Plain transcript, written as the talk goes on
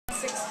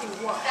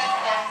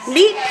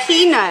Meet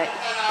Peanut.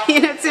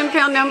 Peanut's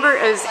impound number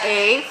is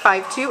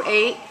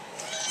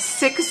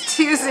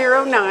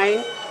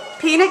A5286209.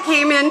 Peanut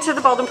came into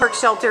the Baldwin Park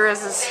shelter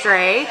as a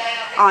stray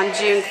on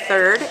June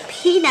 3rd.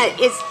 Peanut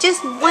is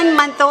just 1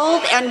 month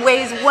old and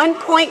weighs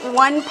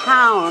 1.1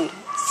 pound.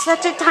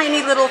 Such a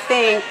tiny little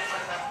thing.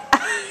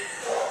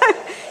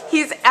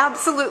 He's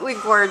absolutely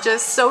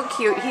gorgeous, so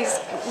cute.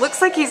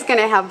 Looks like he's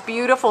gonna have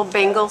beautiful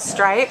Bengal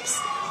stripes.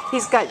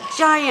 He's got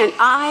giant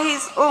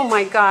eyes. Oh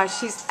my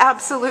gosh, he's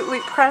absolutely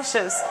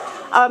precious.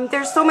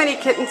 There's so many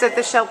kittens at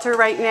the shelter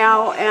right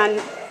now,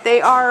 and they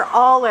are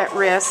all at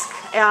risk.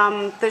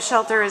 The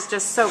shelter is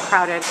just so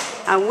crowded.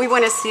 We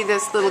want to see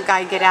this little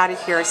guy get out of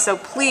here, so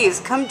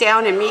please come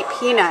down and meet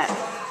Peanut.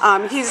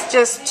 He's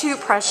just too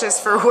precious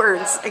for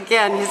words.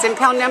 Again, his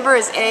impound number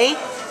is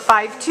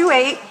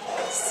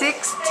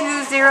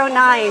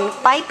A5286209.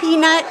 Bye,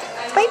 Peanut.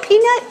 Bye,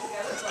 Peanut.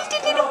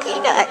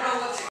 Peanut.